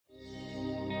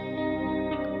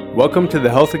Welcome to the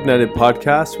Health Ignited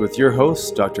podcast with your hosts,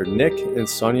 Dr. Nick and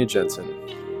Sonia Jensen.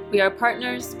 We are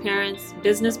partners, parents,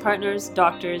 business partners,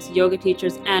 doctors, yoga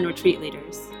teachers, and retreat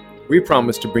leaders. We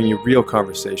promise to bring you real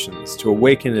conversations to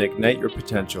awaken and ignite your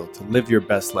potential to live your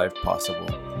best life possible.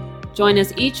 Join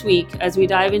us each week as we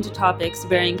dive into topics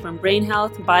varying from brain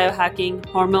health, biohacking,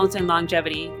 hormones, and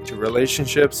longevity, to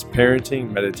relationships,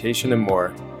 parenting, meditation, and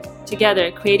more.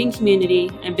 Together, creating community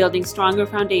and building stronger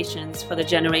foundations for the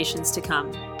generations to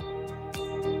come.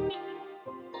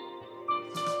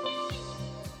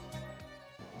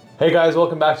 Hey guys,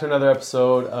 welcome back to another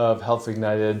episode of Health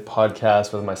Ignited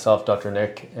podcast with myself, Dr.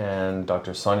 Nick, and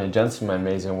Dr. Sonia Jensen, my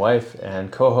amazing wife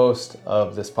and co-host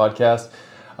of this podcast.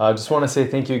 I just want to say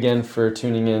thank you again for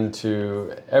tuning in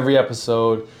to every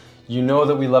episode. You know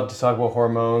that we love to talk about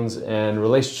hormones and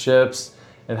relationships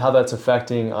and how that's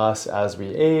affecting us as we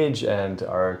age and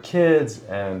our kids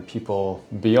and people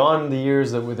beyond the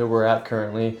years that we're at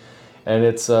currently. And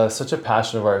it's such a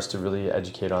passion of ours to really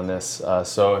educate on this.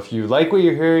 So if you like what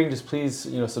you're hearing, just please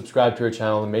subscribe to our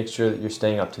channel and make sure that you're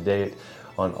staying up to date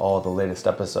on all the latest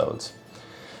episodes.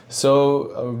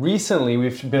 So recently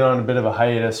we've been on a bit of a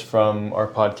hiatus from our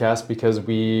podcast because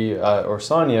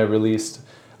Sonia released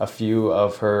a few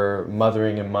of her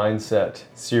mothering and mindset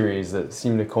series that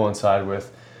seem to coincide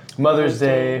with Mother's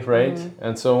Day, right? Mm-hmm.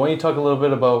 And so why don't you talk a little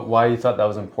bit about why you thought that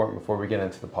was important before we get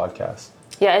into the podcast?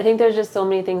 Yeah, I think there's just so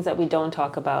many things that we don't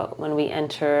talk about when we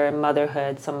enter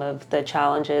motherhood. Some of the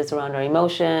challenges around our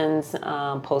emotions,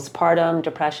 postpartum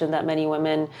depression that many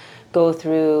women go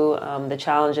through, the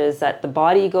challenges that the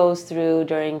body goes through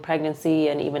during pregnancy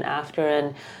and even after,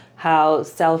 and how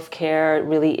self-care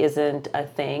really isn't a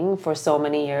thing for so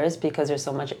many years because there's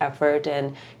so much effort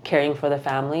in caring for the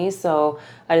family. So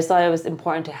I just thought it was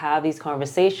important to have these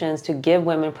conversations to give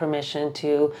women permission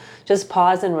to just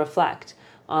pause and reflect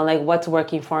on like what's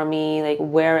working for me, like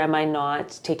where am I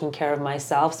not taking care of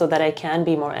myself so that I can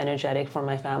be more energetic for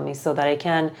my family, so that I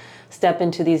can step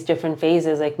into these different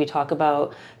phases. Like we talk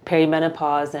about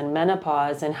perimenopause and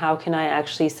menopause and how can I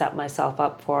actually set myself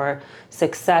up for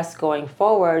success going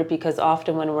forward, because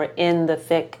often when we're in the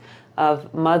thick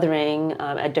of mothering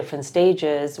at different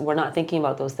stages, we're not thinking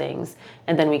about those things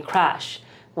and then we crash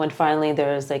when finally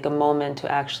there's like a moment to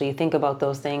actually think about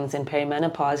those things in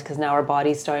perimenopause, because now our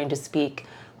body's starting to speak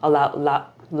a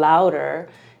lot louder,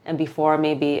 and before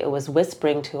maybe it was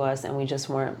whispering to us and we just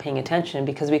weren't paying attention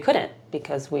because we couldn't,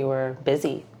 because we were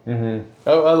busy. Mm-hmm.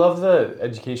 Oh, I love the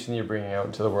education you're bringing out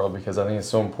into the world, because I think it's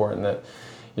so important that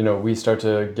we start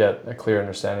to get a clear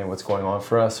understanding of what's going on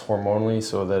for us hormonally,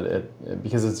 so that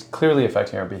because it's clearly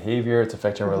affecting our behavior, it's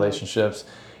affecting our relationships.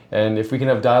 And if we can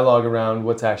have dialogue around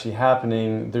what's actually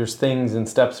happening, there's things and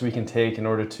steps we can take in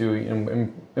order to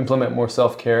implement more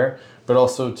self-care, but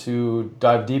also to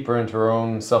dive deeper into our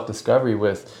own self-discovery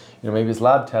with, maybe it's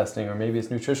lab testing, or maybe it's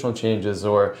nutritional changes,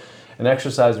 or an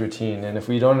exercise routine. And if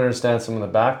we don't understand some of the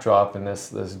backdrop and this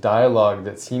dialogue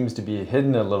that seems to be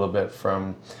hidden a little bit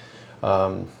from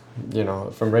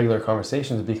regular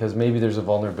conversations, because maybe there's a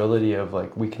vulnerability of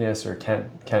like weakness or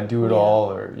can't do it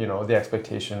all, or the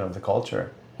expectation of the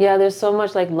culture. Yeah, there's so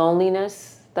much like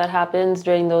loneliness that happens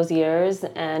during those years,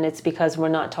 and it's because we're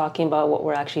not talking about what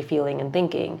we're actually feeling and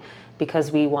thinking,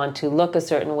 because we want to look a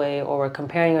certain way, or we're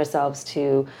comparing ourselves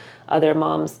to other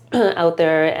moms out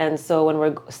there. And so when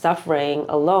we're suffering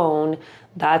alone,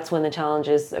 that's when the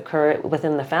challenges occur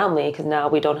within the family, because now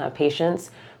we don't have patience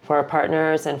for our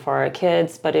partners and for our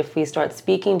kids. But if we start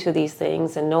speaking to these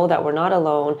things and know that we're not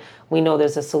alone, we know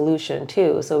there's a solution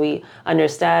too. So we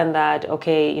understand that,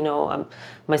 okay,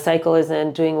 my cycle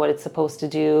isn't doing what it's supposed to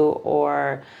do,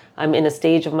 or I'm in a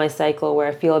stage of my cycle where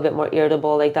I feel a bit more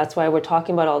irritable. Like that's why we're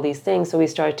talking about all these things. So we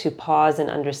start to pause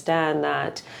and understand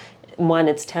that, one,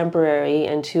 it's temporary,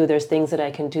 and two, there's things that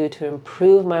I can do to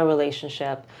improve my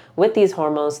relationship with these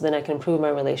hormones, so then I can improve my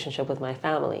relationship with my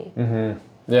family. Mm-hmm.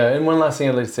 Yeah, and one last thing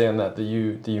I'd like to say on that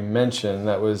you mentioned,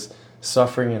 that was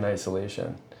suffering in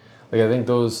isolation. Like I think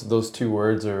those two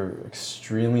words are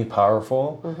extremely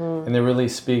powerful, and they really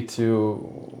speak to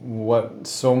what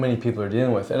so many people are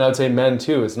dealing with. And I would say men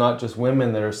too. It's not just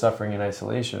women that are suffering in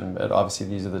isolation, but obviously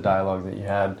these are the dialogue that you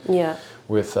had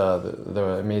with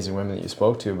the amazing women that you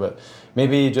spoke to. But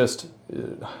maybe just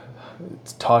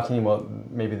talking about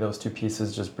maybe those two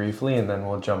pieces just briefly, and then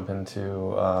we'll jump into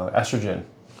estrogen.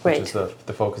 Which is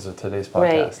the focus of today's podcast.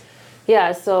 Right.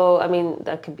 Yeah, so I mean,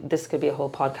 this could be a whole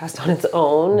podcast on its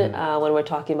own when we're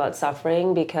talking about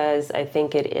suffering, because I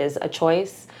think it is a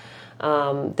choice.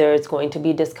 There's going to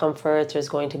be discomfort, there's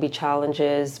going to be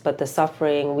challenges, but the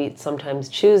suffering, we sometimes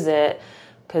choose it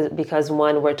because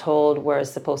one, we're told we're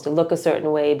supposed to look a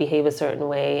certain way, behave a certain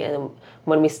way, and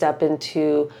when we step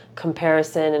into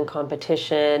comparison and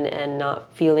competition and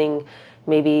not feeling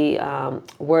maybe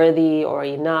worthy or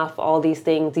enough, all these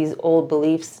things, these old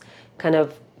beliefs kind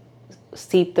of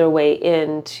seep their way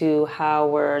into how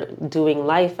we're doing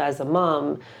life as a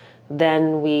mom,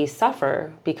 then we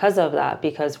suffer because of that,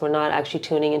 because we're not actually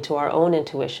tuning into our own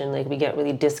intuition. Like, we get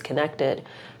really disconnected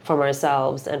from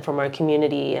ourselves and from our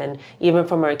community and even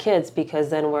from our kids, because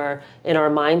then we're in our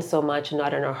minds so much and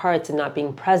not in our hearts, and not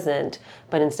being present,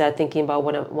 but instead thinking about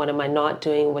what am I not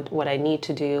doing, what I need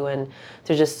to do. And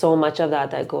there's just so much of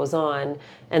that goes on.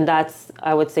 And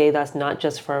I would say that's not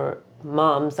just for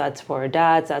moms, that's for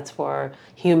dads, that's for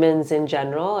humans in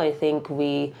general. I think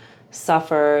we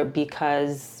suffer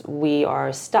because we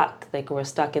are stuck, like we're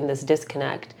stuck in this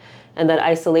disconnect. And that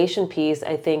isolation piece,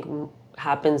 I think,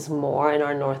 happens more in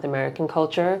our North American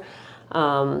culture,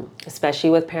 especially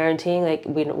with parenting. Like,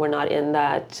 we're not in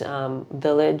that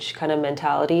village kind of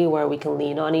mentality where we can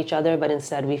lean on each other, but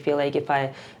instead we feel like if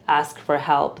I ask for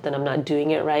help, then I'm not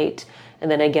doing it right. And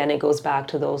then again, it goes back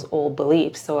to those old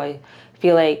beliefs. So I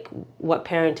feel like what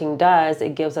parenting does,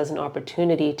 it gives us an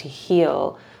opportunity to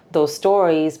heal those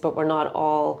stories, but we're not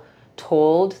all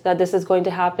told that this is going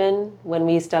to happen when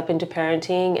we step into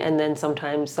parenting. And then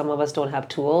sometimes some of us don't have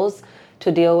tools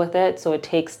to deal with it. So it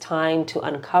takes time to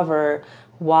uncover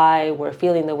why we're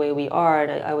feeling the way we are.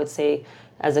 And I would say,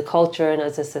 as a culture and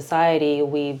as a society,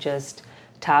 we've just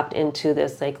tapped into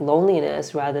this like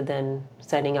loneliness rather than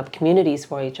setting up communities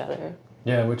for each other.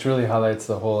 Yeah, which really highlights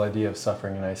the whole idea of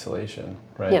suffering and isolation,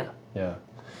 right? Yeah. Yeah.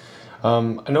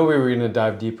 I know we were going to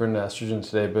dive deeper into estrogen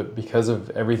today, but because of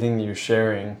everything that you're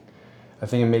sharing, I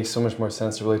think it makes so much more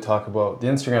sense to really talk about the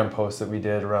Instagram post that we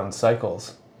did around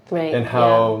cycles. Right. And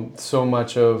how so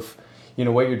much of,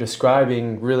 what you're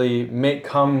describing really may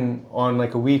come on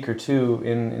like a week or two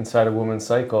inside a woman's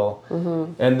cycle.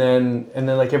 Mm-hmm. And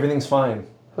then like everything's fine.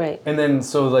 Right. And then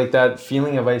so like that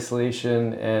feeling of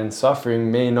isolation and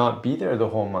suffering may not be there the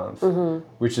whole month, mm-hmm.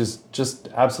 which is just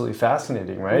absolutely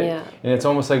fascinating, right? Yeah. And it's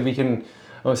almost like we can,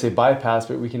 I won't say bypass,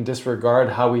 but we can disregard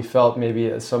how we felt maybe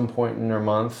at some point in our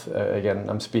month. Again,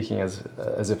 I'm speaking as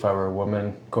if I were a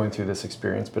woman going through this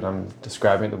experience, but I'm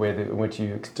describing it the way in which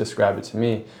you describe it to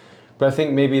me. But I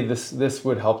think maybe this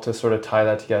would help to sort of tie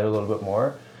that together a little bit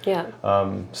more. Yeah.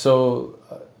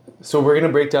 So we're going to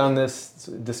break down this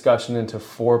discussion into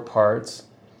 4 parts,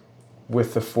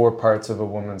 with the 4 parts of a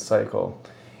woman's cycle,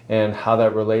 and how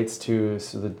that relates to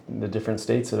the different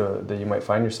states that you might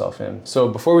find yourself in. So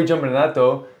before we jump into that,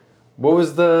 though, what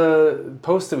was the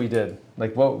post that we did?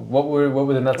 Like, what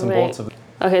were the nuts and bolts of it?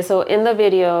 Okay, so in the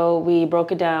video, we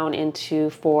broke it down into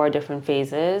 4 different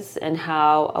phases, and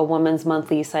how a woman's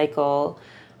monthly cycle,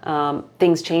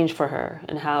 things change for her,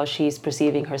 and how she's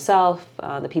perceiving herself,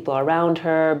 the people around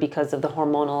her, because of the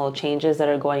hormonal changes that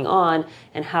are going on,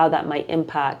 and how that might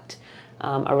impact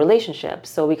a relationship.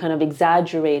 So we kind of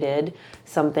exaggerated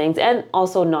some things, and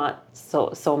also not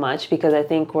so much, because I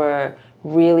think we're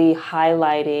really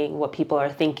highlighting what people are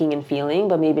thinking and feeling,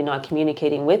 but maybe not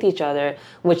communicating with each other,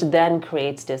 which then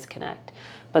creates disconnect.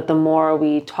 But the more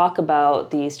we talk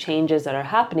about these changes that are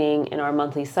happening in our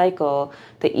monthly cycle,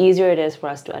 the easier it is for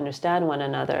us to understand one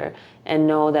another and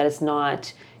know that it's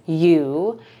not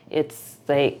you, it's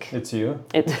like... It's you?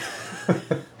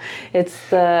 It's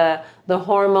the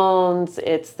hormones,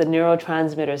 it's the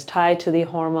neurotransmitters tied to the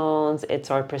hormones, it's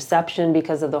our perception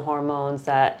because of the hormones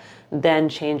that then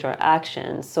change our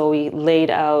actions. So we laid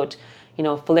out,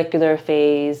 follicular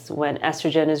phase, when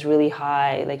estrogen is really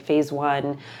high, like phase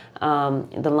 1,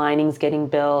 the lining's getting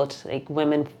built, like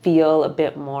women feel a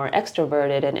bit more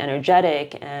extroverted and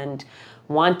energetic and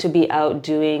want to be out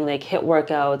doing like HIIT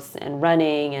workouts and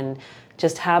running, and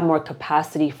just have more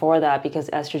capacity for that, because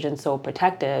estrogen's so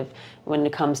protective when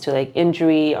it comes to like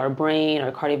injury, our brain,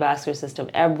 our cardiovascular system,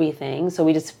 everything. So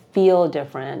we just feel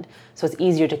different. So it's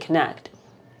easier to connect.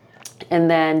 And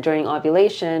then during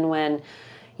ovulation, when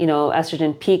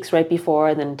estrogen peaks right before,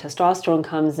 and then testosterone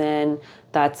comes in,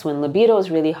 that's when libido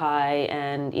is really high,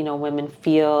 and women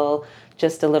feel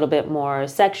just a little bit more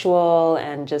sexual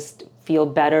and just feel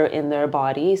better in their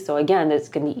body. So again, it's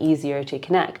going to be easier to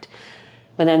connect.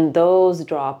 But then those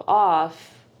drop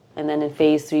off, and then in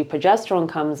phase 3, progesterone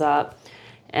comes up,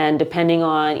 and depending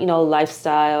on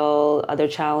lifestyle, other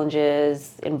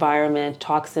challenges, environment,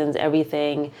 toxins,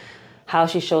 everything, how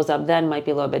she shows up then might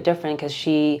be a little bit different, because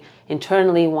she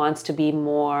internally wants to be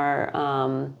more,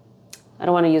 I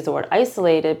don't want to use the word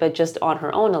isolated, but just on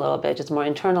her own a little bit, just more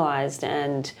internalized.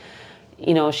 And,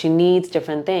 she needs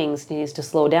different things, needs to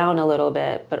slow down a little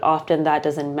bit, but often that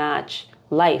doesn't match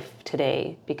life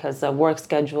today because of work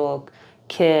schedule,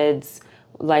 kids,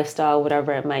 lifestyle,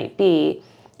 whatever it might be.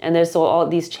 And there's so all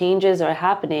these changes are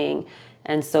happening.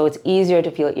 And so it's easier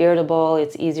to feel irritable.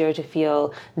 It's easier to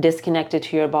feel disconnected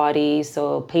to your body.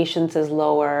 So patience is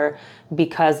lower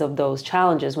because of those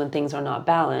challenges when things are not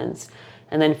balanced.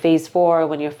 And then phase 4,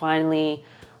 when you're finally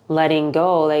letting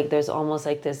go, like there's almost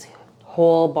like this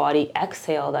whole body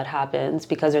exhale that happens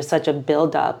because there's such a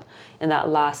buildup in that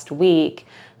last week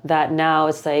that now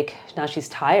it's like, now she's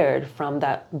tired from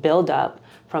that buildup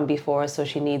from before, so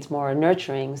she needs more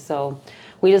nurturing. So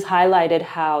we just highlighted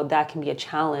how that can be a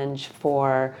challenge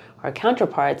for our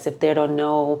counterparts if they don't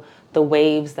know the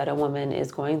waves that a woman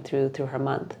is going through her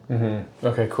month. Mm-hmm.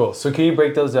 Okay, cool. So can you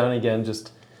break those down again,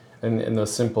 just in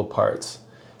those simple parts?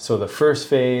 So the first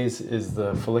phase is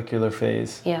the follicular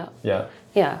phase. Yeah. Yeah.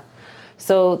 Yeah.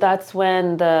 So that's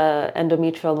when the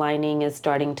endometrial lining is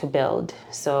starting to build.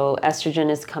 So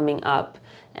estrogen is coming up,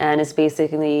 and it's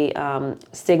basically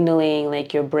signaling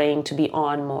like your brain to be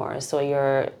on more. So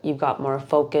you've got more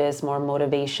focus, more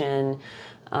motivation,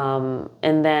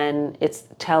 and then it's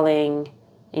telling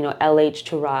LH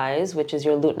to rise, which is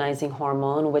your luteinizing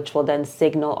hormone, which will then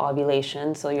signal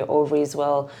ovulation. So your ovaries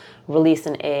will release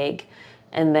an egg.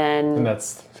 And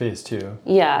that's phase 2.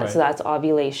 Yeah, right. So that's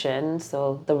ovulation,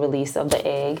 so the release of the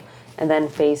egg. And then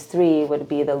phase 3 would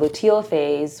be the luteal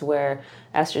phase, where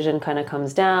estrogen kind of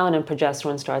comes down and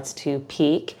progesterone starts to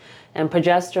peak. And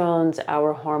progesterone's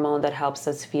our hormone that helps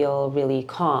us feel really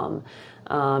calm.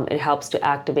 It helps to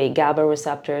activate GABA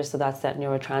receptors, so that's that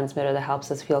neurotransmitter that helps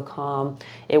us feel calm.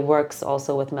 It works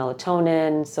also with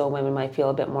melatonin, so women might feel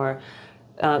a bit more.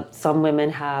 Some women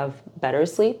have better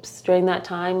sleeps during that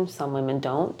time. Some women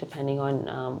don't, depending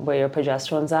on where your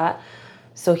progesterone's at.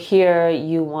 So here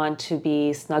you want to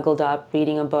be snuggled up,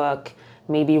 reading a book,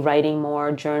 maybe writing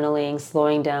more, journaling,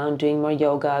 slowing down, doing more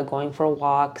yoga, going for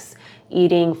walks,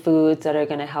 eating foods that are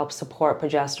going to help support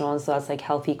progesterone. So that's like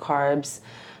healthy carbs.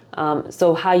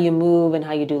 So how you move and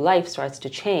how you do life starts to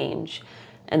change.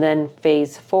 And then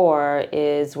phase 4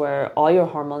 is where all your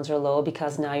hormones are low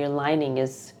because now your lining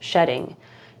is shedding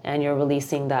and you're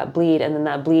releasing that bleed. And then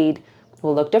that bleed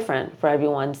will look different for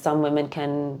everyone. Some women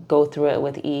can go through it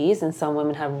with ease, and some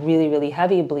women have really, really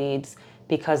heavy bleeds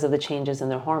because of the changes in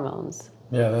their hormones.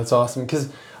 Yeah, that's awesome.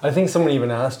 Because I think someone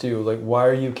even asked you, like, why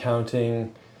are you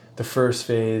counting the first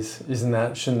phase?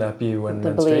 Shouldn't that be when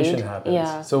menstruation bleed happens?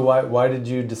 Yeah. So why did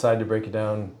you decide to break it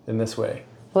down in this way?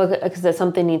 Well, because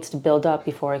something needs to build up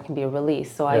before it can be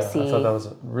released. So I see. I thought that was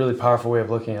a really powerful way of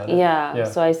looking at it. Yeah.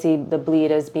 So I see the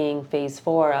bleed as being phase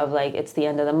 4 of like it's the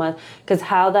end of the month, because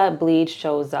how that bleed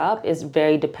shows up is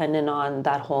very dependent on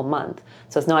that whole month.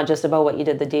 So it's not just about what you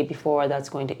did the day before that's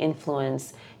going to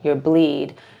influence your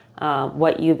bleed.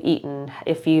 What you've eaten,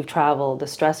 if you've traveled, the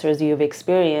stressors you've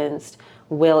experienced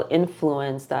will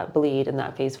influence that bleed in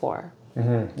that phase 4.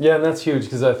 Mm-hmm. Yeah, and that's huge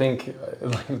because I think,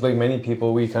 like many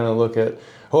people, we kind of look at,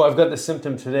 oh, I've got this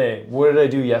symptom today. What did I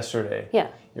do yesterday? Yeah.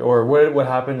 Or what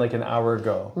happened like an hour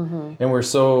ago? Mm-hmm. And we're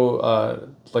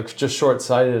so just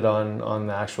short-sighted on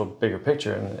the actual bigger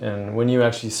picture. And when you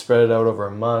actually spread it out over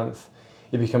a month,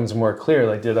 it becomes more clear.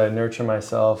 Like, did I nurture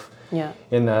myself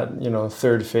in that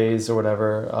third phase or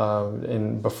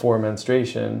whatever before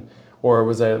menstruation? Or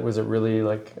was it really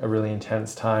like a really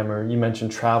intense time? Or you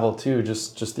mentioned travel too,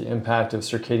 just the impact of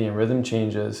circadian rhythm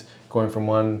changes going from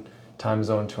one time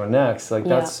zone to a next. Like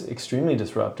that's extremely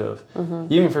disruptive. Mm-hmm.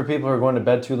 Even for people who are going to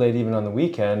bed too late, even on the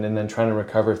weekend, and then trying to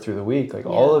recover through the week. Like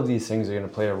all of these things are going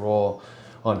to play a role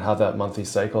on how that monthly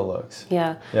cycle looks.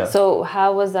 Yeah. So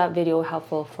how was that video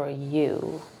helpful for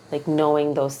you? Like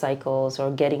knowing those cycles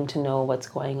or getting to know what's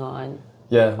going on?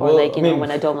 Yeah. Or when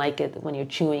I don't like it, when you're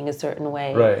chewing a certain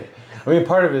way. Right. I mean,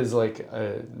 part of it is like,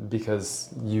 because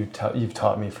you've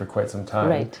taught me for quite some time.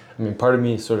 Right. I mean, part of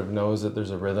me sort of knows that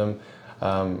there's a rhythm.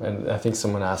 And I think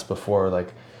someone asked before,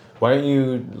 like, why don't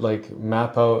you like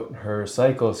map out her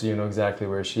cycle so you know exactly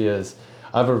where she is?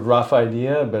 I have a rough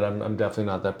idea, but I'm definitely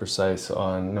not that precise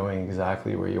on knowing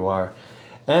exactly where you are.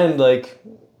 And like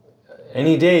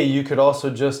any day you could also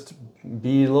just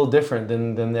be a little different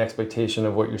than the expectation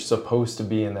of what you're supposed to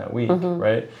be in that week,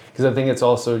 right? Because I think it's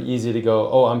also easy to go,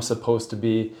 oh, I'm supposed to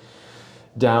be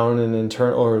down and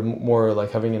internal, or more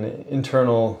like having an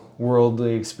internal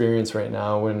worldly experience right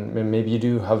now when maybe you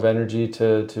do have energy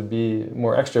to be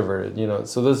more extroverted,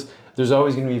 So there's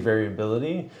always going to be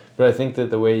variability, but I think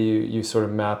that the way you sort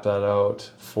of map that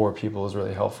out for people is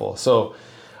really helpful. So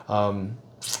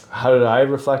how did I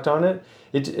reflect on it?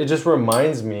 It just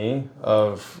reminds me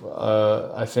of,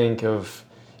 I think of,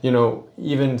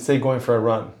 even say going for a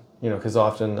run, because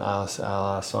often I'll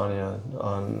ask Sonia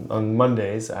on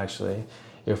Mondays actually,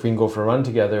 if we can go for a run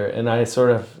together. And I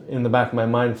sort of, in the back of my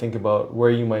mind, think about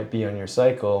where you might be on your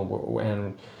cycle.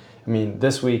 And I mean,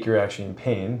 this week you're actually in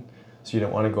pain, so you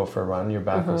don't want to go for a run. Your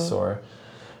back was sore.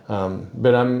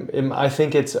 But I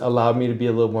think it's allowed me to be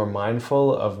a little more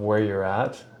mindful of where you're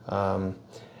at.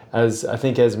 As I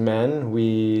think as men,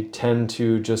 we tend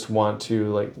to just want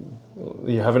to, like,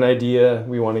 you have an idea,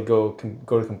 we want to go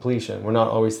to completion. We're not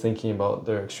always thinking about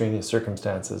the extraneous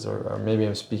circumstances, or maybe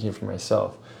I'm speaking for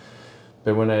myself.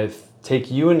 But when I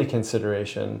take you into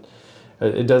consideration,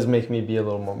 it does make me be a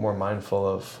little more mindful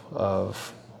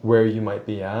of where you might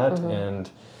be at, and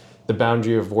the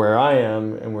boundary of where I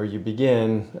am and where you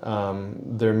begin.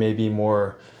 There may be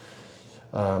more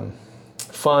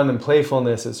fun and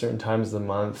playfulness at certain times of the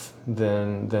month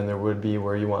than there would be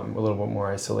where you want a little bit more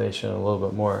isolation, a little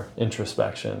bit more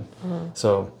introspection.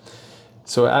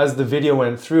 So as the video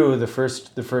went through, the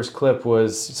first clip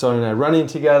was Sonia and I running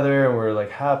together, and we're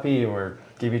like happy, and we're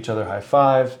give each other a high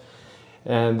five,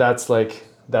 and that's like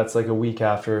a week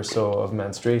after or so of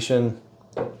menstruation.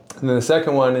 And then the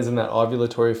second one is in that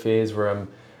ovulatory phase where I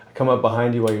come up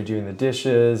behind you while you're doing the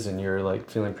dishes, and you're like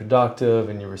feeling productive,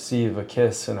 and you receive a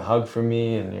kiss and a hug from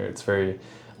me, and it's very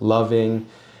loving.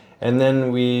 And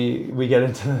then we get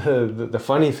into the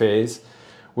funny phase,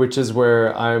 which is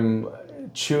where I'm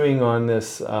chewing on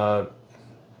this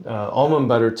almond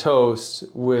butter toast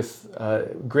with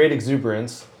great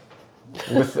exuberance,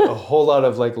 with a whole lot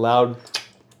of like loud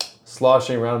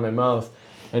sloshing around my mouth,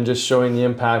 and just showing the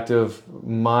impact of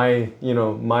my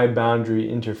boundary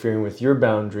interfering with your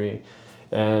boundary,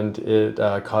 and it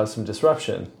caused some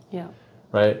disruption. Yeah.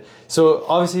 Right? So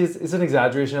obviously it's an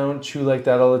exaggeration. I don't chew like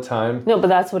that all the time. No, but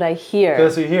that's what I hear.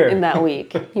 That's what you hear. In that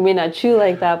week. You may not chew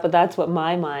like that, but that's what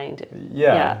my mind.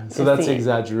 Yeah. So that's the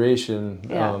exaggeration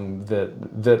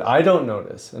that I don't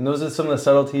notice. And those are some of the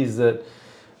subtleties that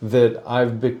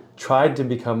I've tried to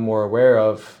become more aware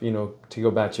of, to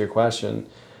go back to your question.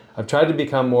 I've tried to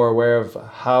become more aware of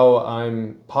how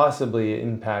I'm possibly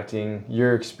impacting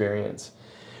your experience.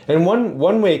 And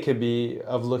one way could be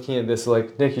of looking at this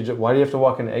like, Nick, why do you have to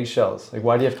walk on eggshells? Like,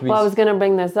 why do you have to be... Well, I was going to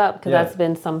bring this up because that's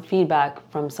been some feedback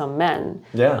from some men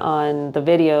on the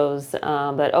videos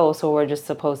that, so we're just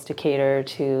supposed to cater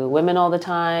to women all the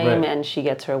time, and she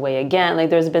gets her way again. Like,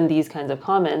 there's been these kinds of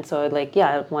comments. So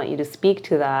I want you to speak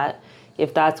to that,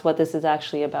 if that's what this is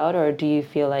actually about, or do you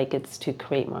feel like it's to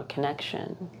create more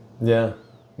connection? Yeah.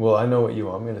 Well, I know what you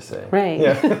want me to say. Right.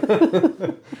 Yeah.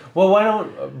 Well, why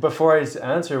don't, before I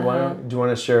answer, do you want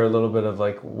to share a little bit of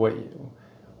like what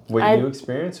you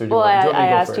experienced, or do you want me to go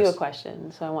asked first? you a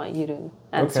question, so I want you to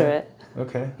answer it.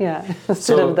 Okay. Yeah.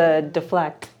 Instead of the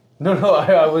deflect. No,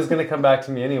 I was going to come back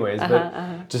to me anyways,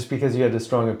 but just because you had a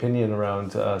strong opinion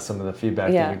around some of the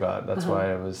feedback that you got, that's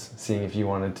why I was seeing if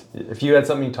you had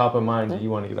something top of mind that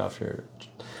you want to get off your...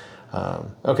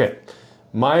 Okay.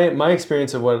 My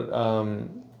experience of what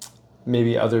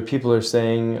maybe other people are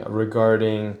saying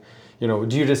regarding, do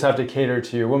you just have to cater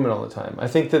to your woman all the time? I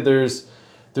think that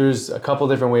there's a couple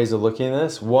different ways of looking at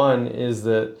this. One is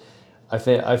that I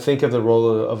think of the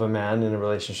role of a man in a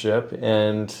relationship,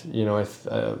 and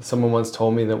someone once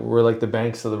told me that we're like the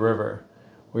banks of the river.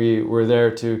 We're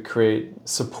there to create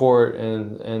support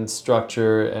and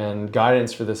structure and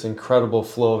guidance for this incredible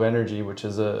flow of energy, which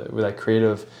is that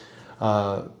creative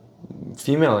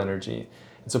female energy.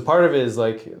 And so part of it is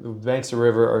like the banks of the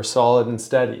river are solid and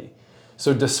steady.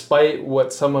 So despite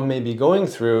what someone may be going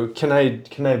through, can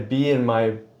I be in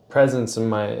my presence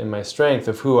and in my strength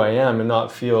of who I am, and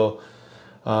not feel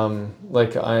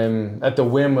like I'm at the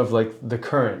whim of like the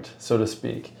current, so to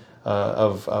speak,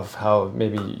 of how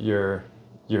maybe you're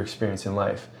experiencing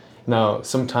life. Now,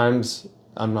 sometimes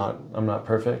I'm not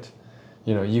perfect.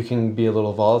 You can be a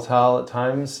little volatile at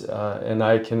times, and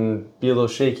I can be a little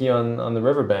shaky on the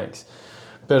riverbanks.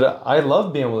 But I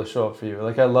love being able to show up for you.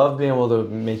 Like, I love being able to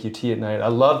make you tea at night. I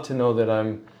love to know that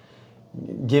I'm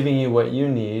giving you what you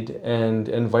need, and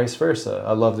vice versa.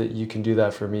 I love that you can do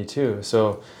that for me too.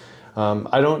 So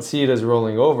I don't see it as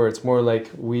rolling over. It's more like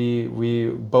we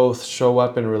both show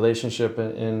up in a relationship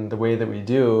in the way that we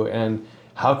do, and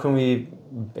how can we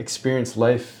experience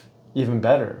life even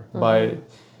better by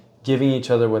giving each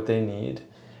other what they need,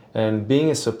 and being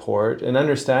a support, and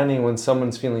understanding when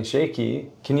someone's feeling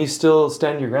shaky, can you still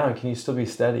stand your ground? Can you still be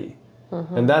steady?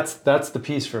 And that's the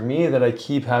piece for me that I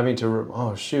keep having to,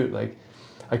 like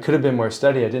I could have been more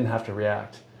steady. I didn't have to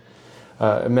react.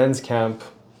 A men's camp,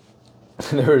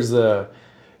 there was in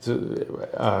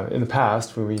the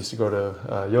past when we used to go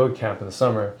to yoga camp in the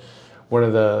summer, one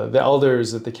of the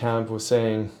elders at the camp was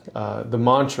saying the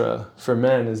mantra for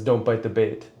men is don't bite the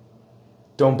bait.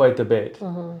 Don't bite the bait.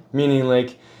 Meaning,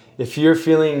 like, if you're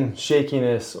feeling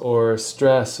shakiness or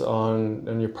stress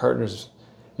on your partner's,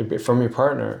 from your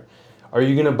partner, are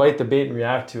you going to bite the bait and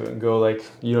react to it and go like,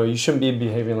 you know, you shouldn't be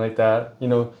behaving like that, you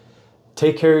know,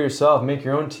 take care of yourself, make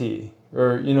your own tea,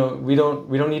 or, you know, we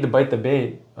don't need to bite the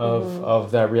bait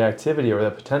of that reactivity or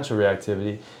that potential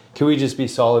reactivity. Can we just be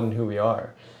solid in who we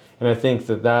are? And I think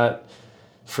that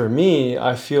for me,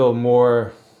 I feel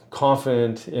more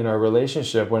confident in our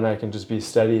relationship when I can just be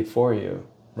steady for you,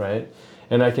 right?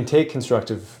 And I can take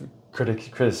constructive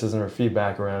criticism or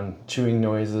feedback around chewing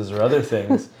noises or other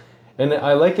things. And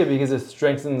I like it because it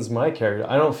strengthens my character.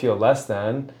 I don't feel less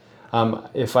than.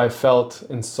 If I felt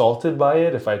insulted by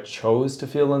it, if I chose to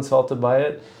feel insulted by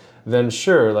it, then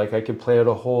sure, like I could play out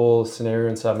a whole scenario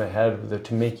inside my head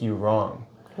to make you wrong.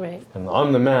 Right. And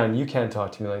I'm the man. You can't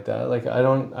talk to me like that. Like I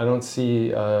don't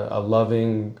see a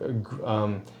loving,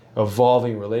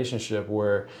 evolving relationship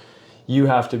where you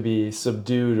have to be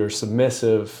subdued or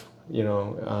submissive. You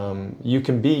know, you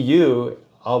can be you.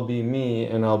 I'll be me,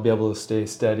 and I'll be able to stay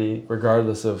steady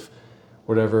regardless of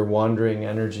whatever wandering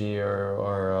energy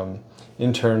or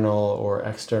internal or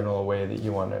external way that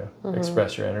you want to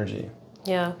express your energy.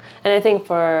 Yeah, and I think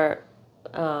for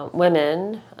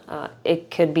women, it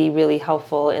could be really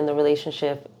helpful in the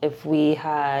relationship if we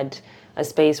had a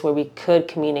space where we could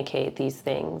communicate these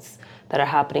things that are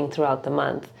happening throughout the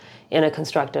month in a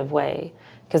constructive way.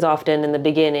 Because often in the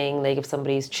beginning, like if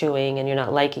somebody's chewing and you're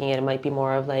not liking it, it might be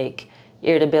more of like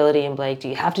irritability and like, do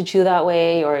you have to chew that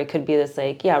way? Or it could be this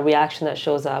like, reaction that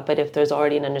shows up. But if there's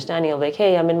already an understanding of like,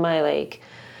 hey, I'm in my like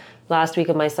last week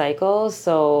of my cycle,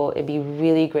 so it'd be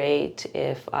really great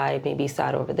if I maybe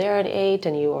sat over there and ate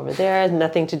and you over there.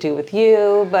 Nothing to do with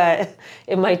you, but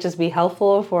it might just be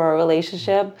helpful for our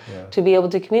relationship to be able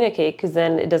to communicate, because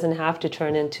then it doesn't have to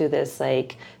turn into this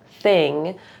like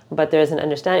thing, but there's an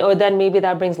understanding, or then maybe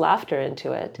that brings laughter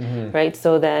into it, right?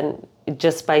 So then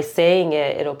just by saying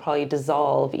it, it'll probably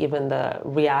dissolve even the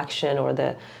reaction or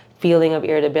the feeling of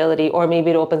irritability, or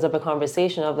maybe it opens up a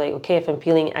conversation of like, okay, if I'm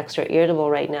feeling extra irritable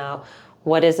right now,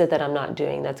 what is it that I'm not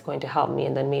doing that's going to help me?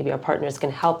 And then maybe our partners can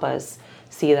help us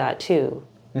see that too.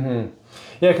 Yeah,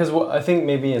 because I think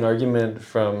maybe an argument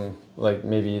from like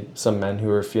maybe some men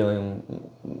who are feeling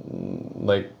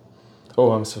like,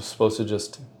 oh, I'm supposed to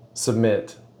just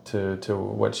submit to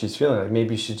what she's feeling. Like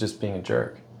maybe she's just being a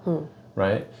jerk,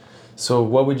 right? So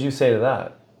what would you say to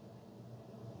that?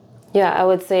 Yeah, I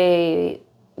would say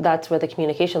that's where the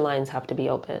communication lines have to be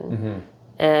open.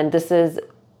 And this is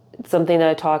something that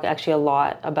I talk actually a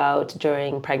lot about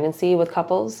during pregnancy with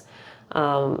couples,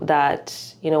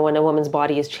 that, you know, when a woman's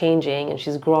body is changing and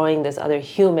she's growing this other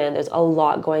human, there's a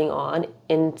lot going on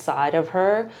inside of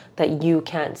her that you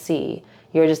can't see.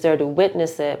 You're just there to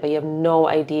witness it, but you have no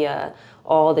idea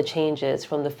all the changes,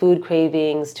 from the food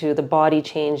cravings to the body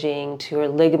changing to her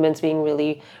ligaments being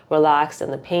really relaxed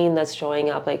and the pain that's showing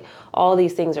up. Like all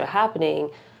these things are happening,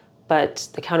 but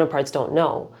the counterparts don't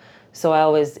know. So I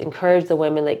always encourage the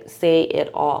women, like, say it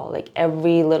all, like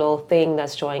every little thing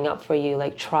that's showing up for you,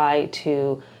 like try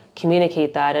to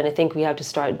communicate that. And I think we have to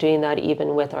start doing that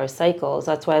even with our cycles.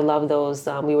 That's why I love those,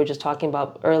 we were just talking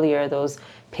about earlier, those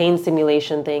pain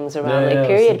simulation things around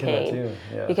period pain,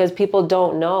 because people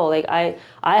don't know. Like I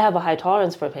have a high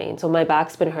tolerance for pain, so my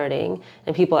back's been hurting,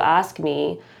 and people ask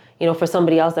me, you know, for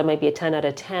somebody else that might be a 10 out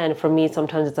of 10. For me,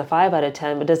 sometimes it's a 5 out of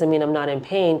 10, but it doesn't mean I'm not in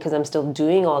pain, because I'm still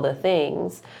doing all the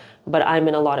things, but I'm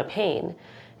in a lot of pain.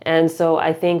 And so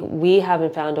I think we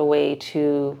haven't found a way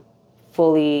to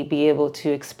fully be able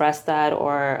to express that,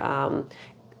 or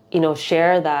you know,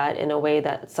 share that in a way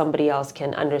that somebody else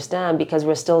can understand, because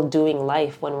we're still doing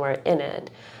life when we're in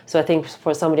it. So I think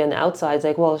for somebody on the outside, it's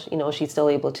like, well, you know, she's still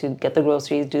able to get the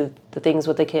groceries, do the things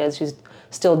with the kids, she's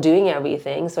still doing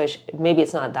everything, so maybe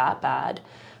it's not that bad.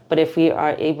 But if we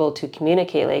are able to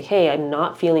communicate like, hey, I'm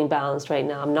not feeling balanced right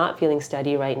now, I'm not feeling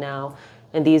steady right now,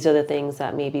 and these are the things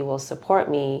that maybe will support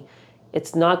me,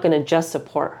 it's not going to just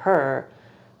support her,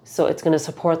 so it's going to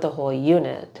support the whole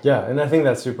unit. Yeah, and I think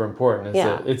that's super important.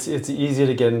 It's easy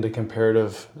to get into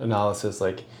comparative analysis,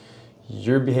 like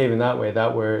you're behaving that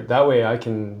way I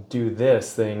can do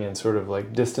this thing and sort of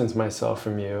like distance myself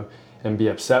from you and be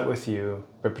upset with you,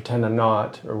 but pretend I'm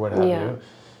not, or what have you.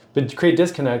 But to create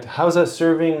disconnect, how's that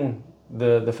serving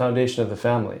the foundation of the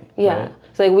family? Yeah. Right?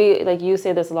 So like you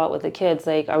say this a lot with the kids,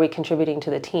 like, are we contributing to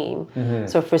the team?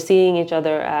 So if we're seeing each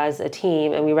other as a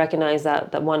team, and we recognize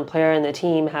that one player in the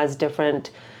team has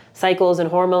different cycles and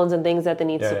hormones and things that they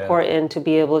need support in to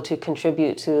be able to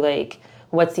contribute to, like,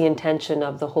 what's the intention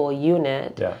of the whole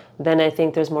unit, then I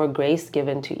think there's more grace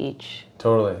given to each.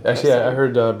 Totally. Actually, I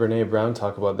heard Brene Brown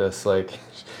talk about this, like,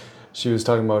 she was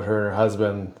talking about her and her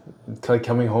husband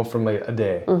coming home from like a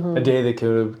day that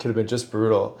could have been just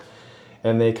brutal,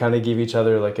 and they kind of give each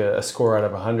other like a score out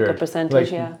of 100. The percentage,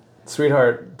 like, yeah.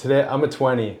 Sweetheart, today I'm a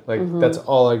 20. Like that's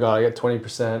all I got. I got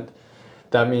 20%.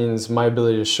 That means my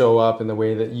ability to show up in the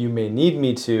way that you may need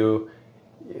me to,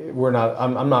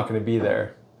 I'm not going to be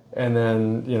there. And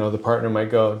then, you know, the partner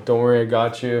might go, don't worry, I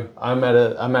got you. I'm at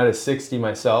a 60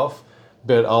 myself,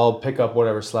 but I'll pick up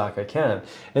whatever slack I can.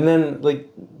 And then, like,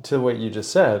 to what you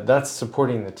just said, that's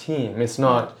supporting the team. It's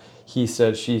not he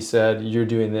said, she said, you're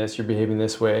doing this, you're behaving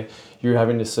this way, you're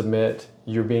having to submit,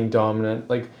 you're being dominant.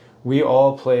 Like, we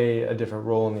all play a different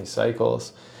role in these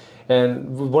cycles.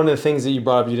 And one of the things that you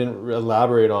brought up, you didn't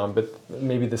elaborate on, but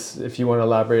maybe this, if you want to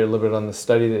elaborate a little bit on the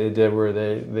study that they did where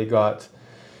they got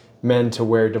men to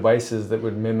wear devices that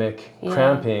would mimic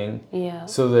cramping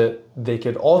so that they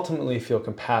could ultimately feel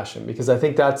compassion. Because I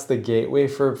think that's the gateway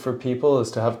for people,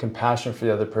 is to have compassion for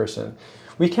the other person.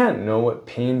 We can't know what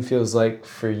pain feels like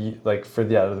for you, like for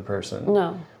the other person.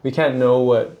 No. We can't know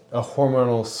what a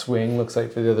hormonal swing looks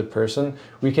like for the other person.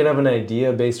 We can have an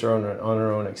idea based on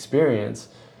our own experience,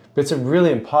 but it's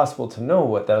really impossible to know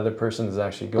what that other person is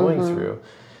actually going through.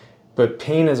 But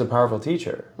pain is a powerful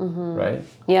teacher, right?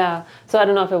 Yeah. So I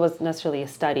don't know if it was necessarily a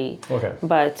study. Okay.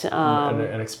 But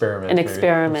an experiment. An maybe,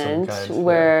 experiment of some kind,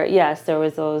 where yes, there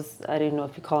was those. I don't know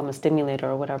if you call them a stimulator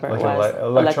or whatever like it was. an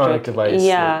electronic device.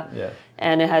 Yeah. Yeah.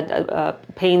 And it had a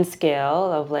pain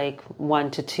scale of like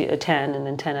 1 to 10, and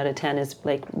then 10 out of 10 is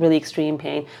like really extreme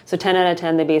pain. So 10 out of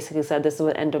 10, they basically said this is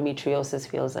what endometriosis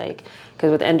feels like.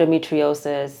 Because with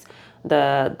endometriosis,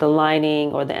 the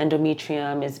lining or the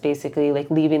endometrium is basically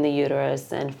like leaving the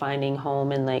uterus and finding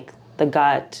home in like the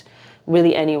gut,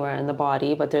 really anywhere in the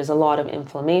body, but there's a lot of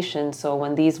inflammation. So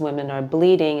when these women are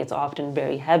bleeding, it's often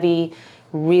very heavy,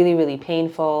 really, really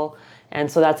painful. And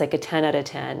so that's like a 10 out of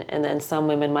 10. And then some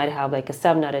women might have like a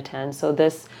 7 out of 10. So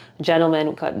this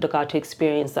gentleman got to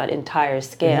experience that entire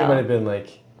scale. And he might have been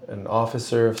like an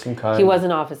officer of some kind. He was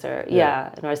an officer,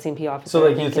 an RCMP officer. So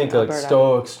like you think like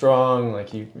stoic, strong,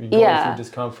 like you go through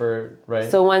discomfort, right?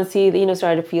 So once he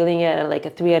started feeling it at like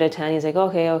a 3 out of 10, he's like,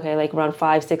 okay, like around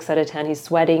 5, 6 out of 10, he's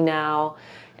sweating now.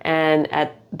 And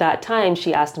at that time,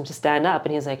 she asked him to stand up,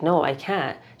 and he's like, no, I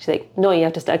can't. She's like, no, you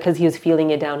have to stand, because he was feeling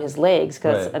it down his legs,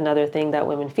 because another thing that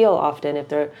women feel often if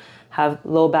they have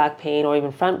low back pain or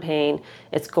even front pain,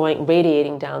 it's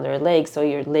radiating down their legs, so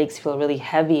your legs feel really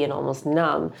heavy and almost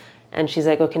numb. And she's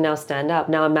like, okay, now stand up.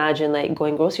 Now imagine like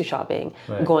going grocery shopping,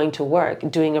 going to work,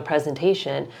 doing a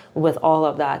presentation with all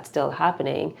of that still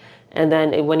happening. And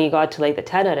then when he got to like the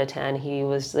 10 out of 10, he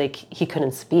was like, he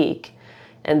couldn't speak.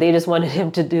 And they just wanted him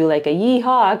to do like a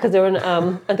yeehaw, because they were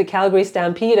at the Calgary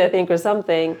Stampede, I think, or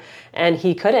something. And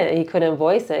he couldn't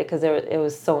voice it because it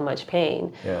was so much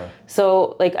pain. Yeah.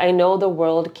 So like, I know the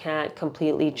world can't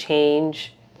completely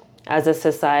change as a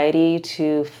society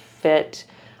to fit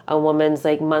a woman's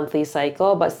like monthly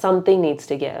cycle, but something needs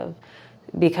to give.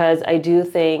 Because I do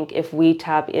think if we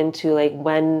tap into like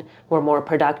when we're more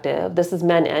productive, this is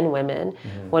men and women,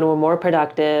 when we're more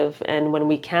productive and when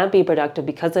we can't be productive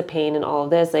because of pain and all of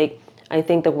this, like I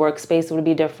think the workspace would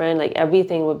be different, like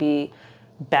everything would be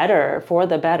better, for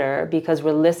the better, because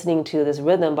we're listening to this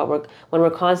rhythm. But when we're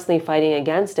constantly fighting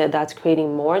against it, that's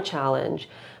creating more challenge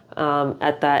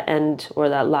at that end or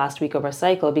that last week of our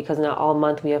cycle, because now all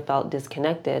month we have felt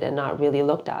disconnected and not really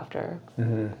looked after.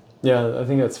 Yeah, I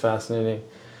think that's fascinating.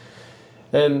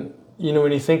 And, you know,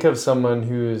 when you think of someone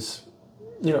who's,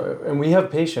 you know, and we have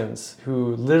patients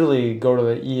who literally go to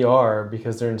the ER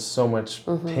because they're in so much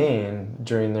pain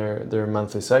during their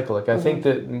monthly cycle. Like, I think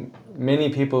that many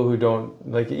people who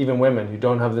don't, like even women who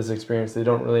don't have this experience, they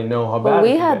don't really know how bad it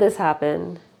can we had get. this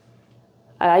happen.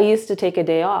 I used to take a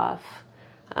day off.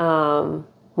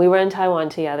 We were in Taiwan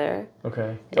together.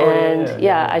 Okay.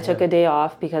 I took a day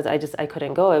off because I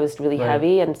couldn't go. It was really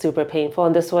heavy and super painful.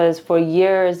 And this was for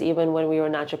years, even when we were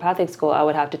in naturopathic school, I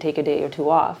would have to take a day or two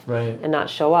off and not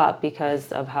show up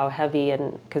because of how heavy,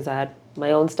 and because I had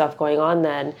my own stuff going on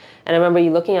then. And I remember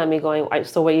you looking at me going,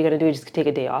 so what are you going to do? Just take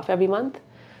a day off every month?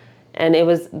 And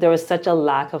there was such a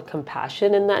lack of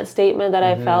compassion in that statement that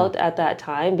I felt at that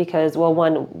time, because, well,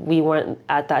 one, we weren't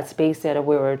at that space yet, or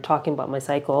we were talking about my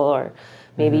cycle, or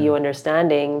maybe you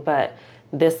understanding, but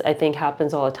this, I think,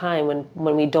 happens all the time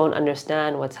when we don't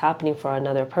understand what's happening for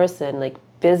another person, like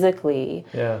physically,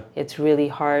 it's really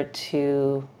hard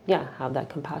to, have that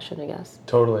compassion, I guess.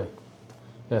 Totally.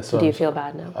 Yeah. So do you feel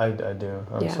bad now? I do.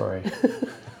 I'm sorry.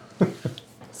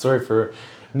 Sorry for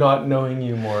not knowing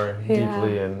you more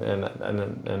deeply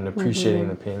and appreciating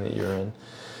the pain that you're in.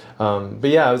 But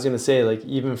yeah, I was going to say, like,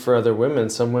 even for other women,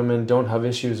 some women don't have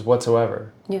issues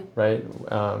whatsoever. Yeah. Right.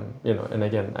 You know, and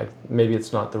again, maybe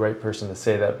it's not the right person to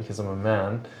say that because I'm a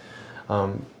man.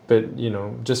 But, you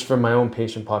know, just from my own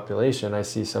patient population, I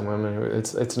see some women who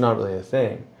it's not really a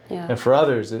thing. Yeah. And for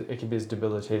others, it can be as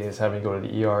debilitating as having to go to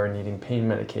the ER and needing pain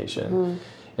medication.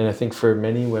 And I think for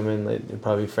many women, like,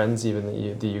 probably friends even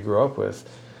that you grew up with,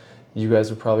 you guys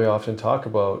would probably often talk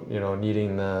about, you know,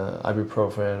 needing the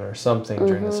ibuprofen or something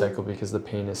during the cycle because the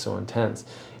pain is so intense.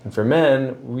 And for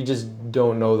men, we just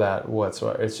don't know that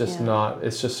whatsoever. It's just not,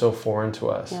 it's just so foreign to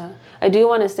us. Yeah. I do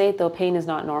want to state, though, pain is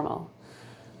not normal.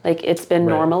 Like, it's been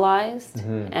normalized,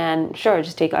 and sure,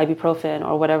 just take ibuprofen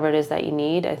or whatever it is that you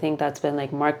need. I think that's been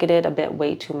like marketed a bit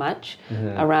way too much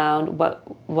around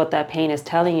what that pain is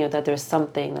telling you, that there's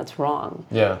something that's wrong.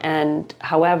 Yeah. And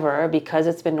however, because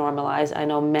it's been normalized, I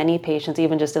know many patients,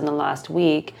 even just in the last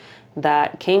week,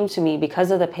 that came to me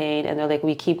because of the pain, and they're like,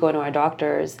 we keep going to our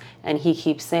doctors and he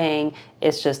keeps saying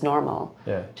it's just normal.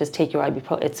 Yeah. Just take your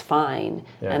ibuprofen, it's fine.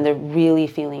 Yeah. And they're really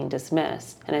feeling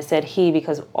dismissed. And I said he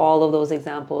because all of those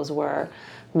examples were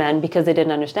men, because they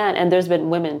didn't understand. And there's been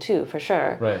women too, for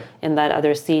sure, right, in that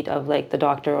other seat of like the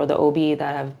doctor or the OB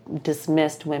that have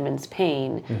dismissed women's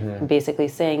pain and basically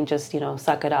saying, just, you know,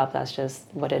 suck it up, that's just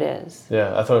what it is.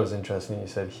 Yeah, I thought it was interesting you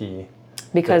said he.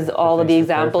 Because all of the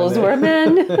examples were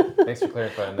men. Thanks for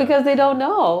clarifying that. Because they don't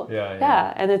know.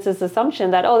 Yeah. And it's this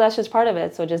assumption that, oh, that's just part of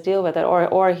it, so just deal with it.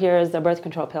 Or here's the birth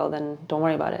control pill, then don't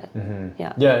worry about it.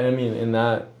 Yeah. Yeah, I mean, in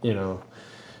that, you know,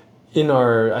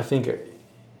 I think,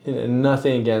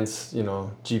 nothing against, you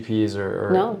know, GPs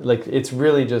or No. like, it's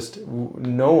really just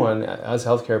no one, as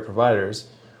healthcare providers,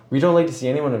 we don't like to see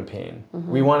anyone in pain.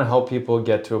 We want to help people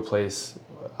get to a place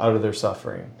out of their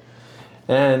suffering.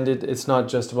 And it's not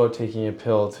just about taking a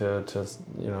pill to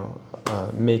you know,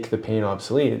 make the pain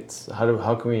obsolete. It's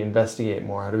how can we investigate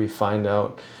more? How do we find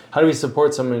out? How do we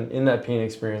support someone in that pain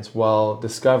experience while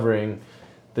discovering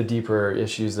the deeper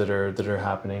issues that are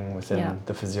happening within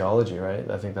the physiology, right?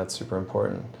 I think that's super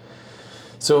important.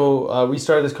 So we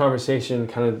started this conversation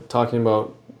kind of talking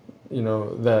about, you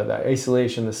know, the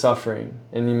isolation, the suffering.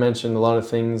 And you mentioned a lot of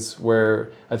things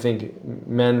where I think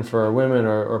men for our women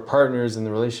or partners in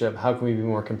the relationship, how can we be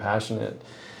more compassionate?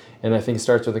 And I think it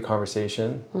starts with a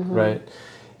conversation, right?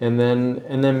 And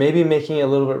then maybe making it a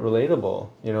little bit relatable.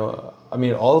 You know, I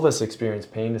mean, all of us experience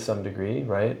pain to some degree,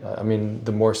 right? I mean,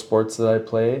 the more sports that I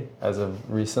play, as of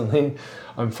recently,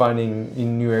 I'm finding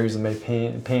new areas of my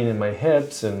pain in my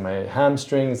hips and my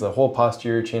hamstrings. The whole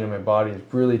posterior chain of my body is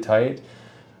really tight.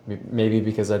 Maybe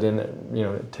because I didn't, you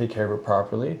know, take care of it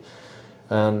properly.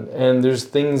 And there's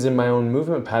things in my own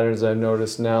movement patterns I've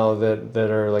noticed now that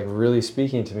are like really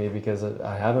speaking to me because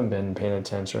I haven't been paying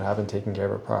attention or haven't taken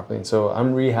care of it properly. And so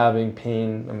I'm rehabbing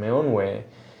pain in my own way.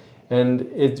 And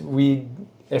if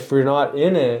we're not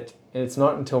in it, it's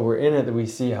not until we're in it that we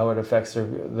see how it affects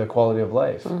the quality of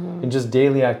life. And just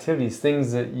daily activities,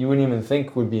 things that you wouldn't even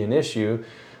think would be an issue,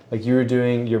 like you were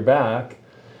doing your back,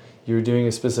 you were doing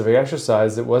a specific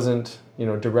exercise that wasn't, you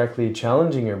know, directly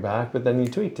challenging your back, but then you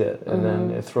tweaked it and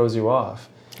then it throws you off.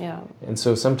 Yeah. And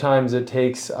so sometimes it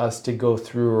takes us to go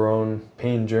through our own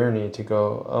pain journey to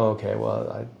go, oh, okay,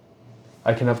 well,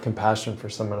 I can have compassion for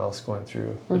someone else going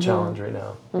through a challenge right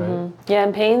now, right? Yeah,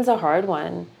 and pain's a hard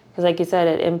one because, like you said,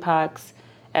 it impacts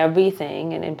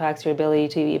everything and impacts your ability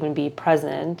to even be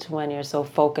present when you're so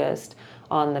focused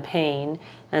on the pain.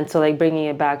 And so, like, bringing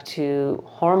it back to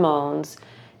hormones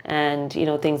and, you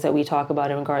know, things that we talk about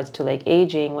in regards to like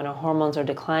aging, when our hormones are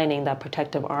declining, that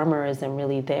protective armor isn't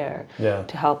really there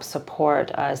to help support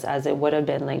us as it would have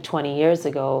been like 20 years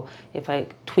ago. If I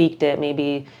tweaked it,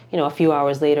 maybe, you know, a few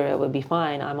hours later it would be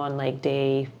fine. I'm on like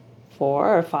day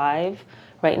 4 or 5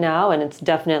 right now, and it's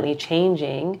definitely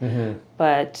changing,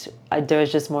 but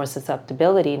there's just more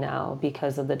susceptibility now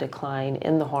because of the decline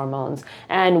in the hormones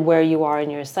and where you are in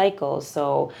your cycle.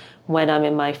 So when I'm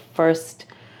in my first,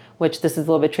 which this is a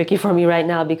little bit tricky for me right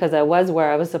now because I was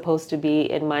where I was supposed to be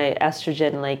in my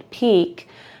estrogen like peak,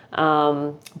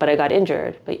 but I got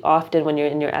injured. But often when you're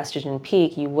in your estrogen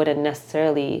peak, you wouldn't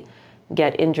necessarily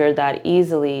get injured that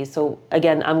easily. So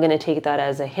again, I'm going to take that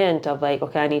as a hint of like,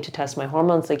 okay, I need to test my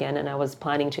hormones again. And I was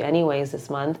planning to anyways this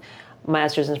month. My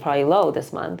estrogen is probably low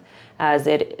this month as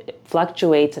it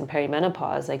fluctuates in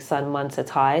perimenopause. Like some months it's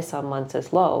high, some months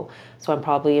it's low. So I'm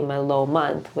probably in my low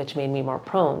month, which made me more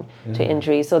prone to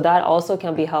injury. So that also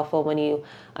can be helpful when you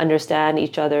understand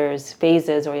each other's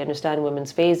phases or you understand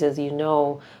women's phases. You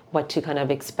know what to kind of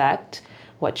expect,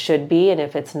 what should be. And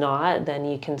if it's not, then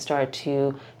you can start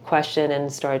to question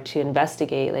and start to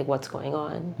investigate like what's going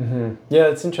on. Yeah,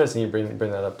 it's interesting you bring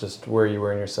that up, just where you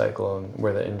were in your cycle and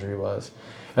where the injury was.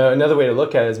 Another way to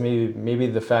look at it is maybe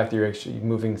the fact that you're actually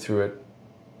moving through it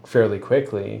fairly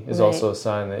quickly is Right. also a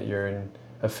sign that you're in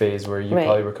a phase where you Right.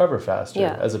 probably recover faster,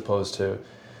 Yeah. as opposed to,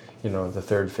 the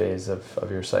third phase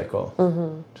of your cycle.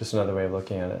 Just another way of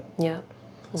looking at it. Yeah.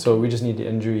 So we just need to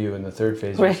injure you in the third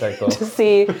phase of Right. your cycle. To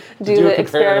see, do a the comparative-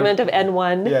 experiment of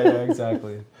N1. Yeah,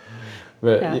 exactly.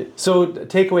 But Yeah. so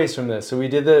takeaways from this. So we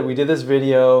did this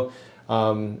video.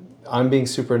 I'm being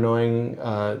super annoying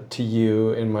to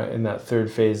you in that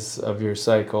third phase of your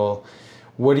cycle.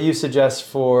 What do you suggest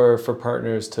for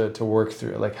partners to work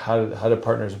through? Like how do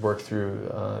partners work through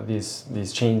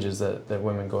these changes that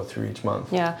women go through each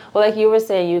month? Yeah. Well, like you were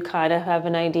saying, you kind of have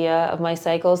an idea of my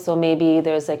cycle. So maybe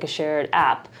there's like a shared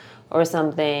app or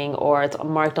something, or it's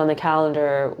marked on the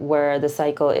calendar where the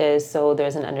cycle is. So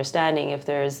there's an understanding if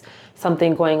there's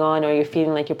something going on or you're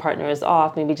feeling like your partner is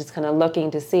off, maybe just kind of looking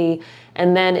to see.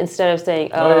 And then instead of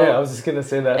saying, Oh yeah, I was just going to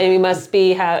say that. it must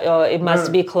be it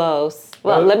must be close.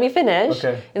 Well, let me finish.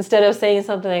 Okay. Instead of saying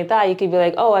something like that, you could be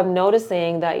like, oh, I'm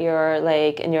noticing that you're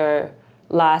like in your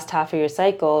last half of your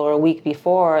cycle or a week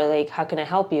before, like, how can I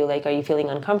help you? Like, are you feeling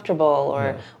uncomfortable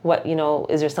or what,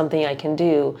 is there something I can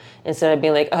do? Instead of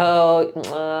being like,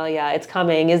 oh, yeah, it's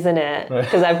coming, isn't it?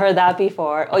 Because I've heard that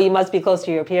before. Oh, you must be close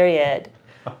to your period.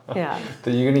 Yeah.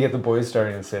 You're going to get the boys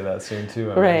starting to say that soon too.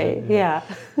 Right. Yeah.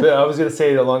 But I was going to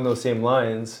say along those same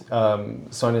lines,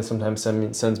 Sonia sometimes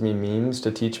sends me memes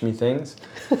to teach me things.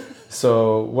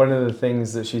 So one of the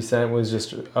things that she sent was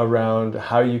just around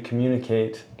how you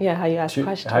communicate. Yeah, how you ask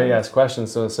questions. How you ask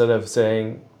questions. So instead of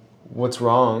saying, "What's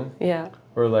wrong?" Yeah.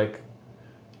 Or like,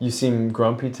 "You seem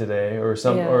grumpy today," or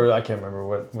or I can't remember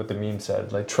what the meme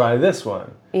said. Like, try this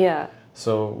one. Yeah.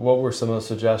 So what were some of those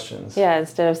suggestions? Yeah,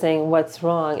 instead of saying what's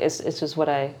wrong, it's just what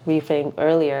I reframed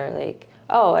earlier. Like,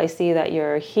 oh, I see that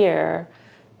you're here.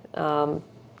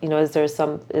 Is there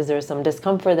some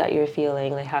discomfort that you're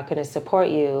feeling? Like, how can I support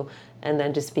you? And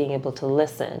then just being able to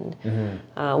listen,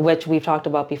 which we've talked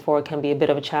about before, can be a bit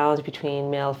of a challenge between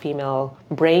male-female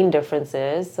brain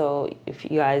differences. So if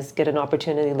you guys get an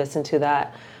opportunity to listen to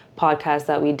that podcast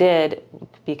that we did,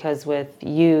 because with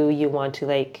you want to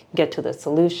like get to the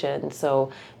solution.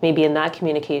 So maybe in that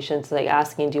communication, it's like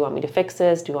asking, do you want me to fix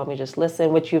this? Do you want me to just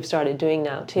listen? Which you've started doing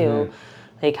now too.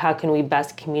 Like, how can we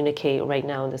best communicate right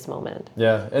now in this moment?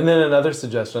 Yeah, and then another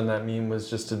suggestion on that meme was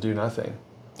just to do nothing.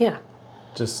 Yeah.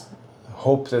 Just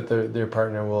hope that their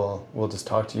partner will just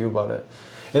talk to you about it.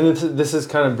 And this is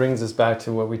kind of brings us back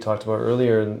to what we talked about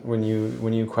earlier when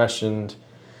you questioned,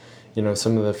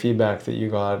 some of the feedback that you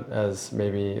got as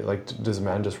maybe like, does a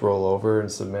man just roll over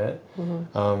and submit?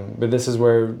 But this is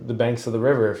where the banks of the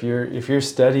river, if you're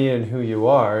steady in who you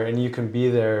are and you can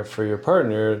be there for your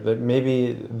partner, that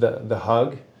maybe the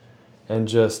hug and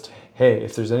just, hey,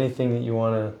 if there's anything that you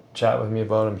want to chat with me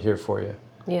about, I'm here for you.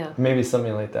 Yeah. Maybe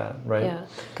something like that, right? Yeah.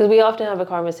 Because we often have a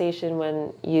conversation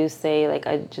when you say, like,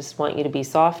 I just want you to be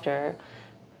softer.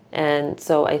 And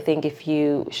so I think if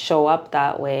you show up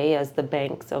that way as the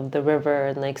banks of the river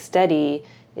and like steady,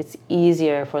 it's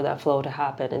easier for that flow to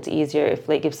happen. It's easier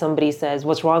if somebody says,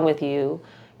 what's wrong with you?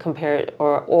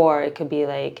 Or it could be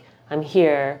like, I'm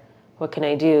here, what can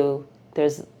I do?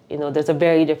 There's a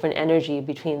very different energy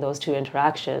between those two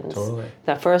interactions. Totally.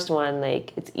 That first one,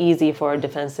 like, it's easy for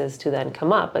defenses to then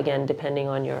come up, again, depending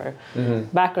on your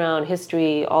background,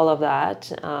 history, all of that,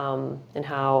 and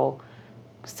how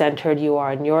centered you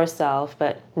are in yourself,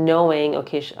 but knowing,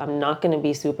 okay, I'm not going to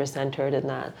be super centered in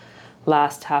that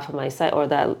last half of my cycle or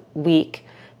that week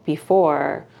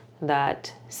before,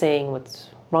 that saying what's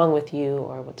wrong with you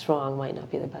or what's wrong might not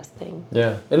be the best thing.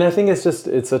 Yeah, and I think it's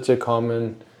such a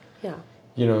common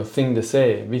thing to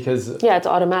say, because it's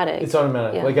automatic. It's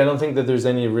automatic. Yeah. Like, I don't think that there's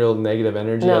any real negative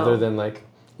energy No. other than like,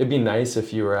 it'd be nice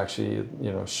if you were actually,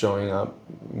 showing up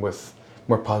with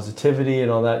more positivity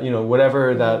and all that,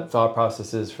 whatever that thought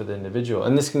process is for the individual.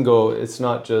 And this can go, it's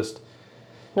not just,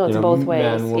 it's both ways.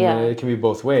 man, woman, Yeah. it can be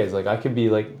both ways. Like, I could be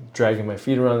like dragging my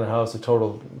feet around the house, a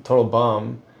total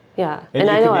bum. Yeah. And And you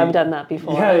I could know be- I've done that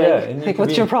before. Yeah, yeah. Like, And you like could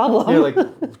what's your problem? You're like,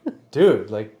 dude,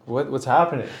 like what's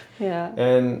happening? Yeah.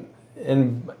 And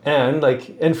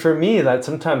for me, that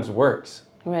sometimes works.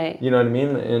 Right. You know what I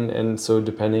mean? And so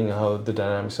depending how the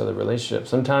dynamics of the relationship,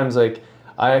 sometimes like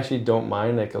I actually don't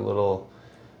mind like a little,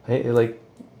 hey, like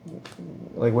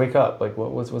wake up, like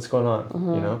what's going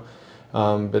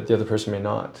on, but the other person may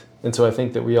not. And so I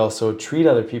think that we also treat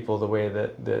other people the way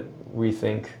that we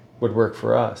think would work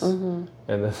for us, and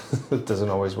that doesn't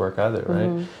always work either,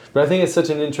 right? But I think it's such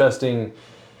an interesting,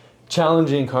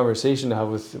 challenging conversation to have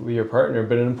with your partner,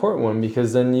 but an important one,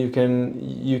 because then you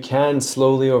can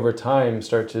slowly over time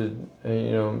start to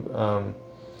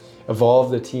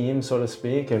evolve the team, so to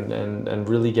speak, and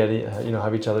really get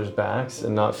have each other's backs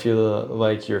and not feel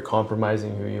like you're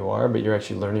compromising who you are, but you're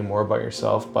actually learning more about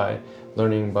yourself by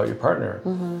learning about your partner,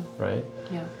 right?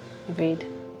 Yeah, agreed.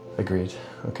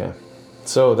 Okay,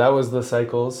 so that was the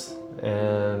cycles,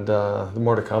 and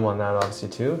more to come on that obviously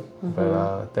too.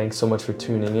 But thanks so much for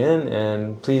tuning in,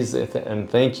 and please and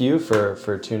thank you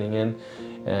for tuning in.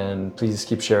 And please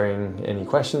keep sharing any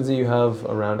questions that you have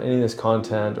around any of this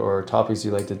content or topics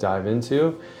you'd like to dive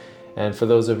into. And for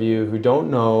those of you who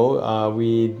don't know,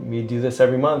 we do this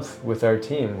every month with our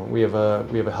team. We have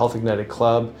a Health Ignited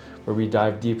Club where we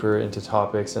dive deeper into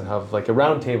topics and have like a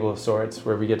round table of sorts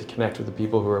where we get to connect with the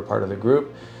people who are part of the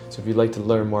group. So if you'd like to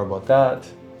learn more about that,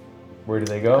 where do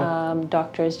they go?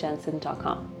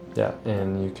 DoctorsJensen.com. Yeah,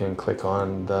 and you can click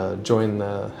on the join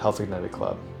the Health Ignited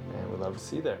Club, and we'd love to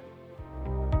see you there.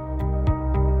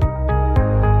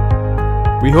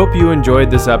 We hope you enjoyed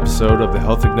this episode of the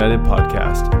Health Ignited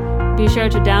podcast. Be sure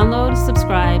to download,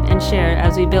 subscribe, and share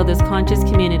as we build this conscious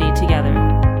community together.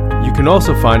 You can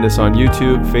also find us on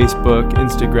YouTube, Facebook,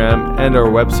 Instagram, and our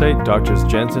website,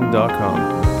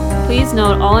 DoctorsJensen.com. Please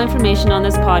note all information on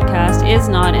this podcast is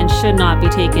not and should not be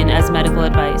taken as medical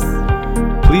advice.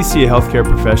 Please see a healthcare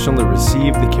professional to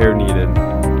receive the care needed.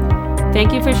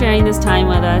 Thank you for sharing this time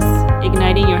with us,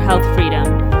 igniting your health freedom.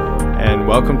 And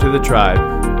welcome to the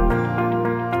tribe.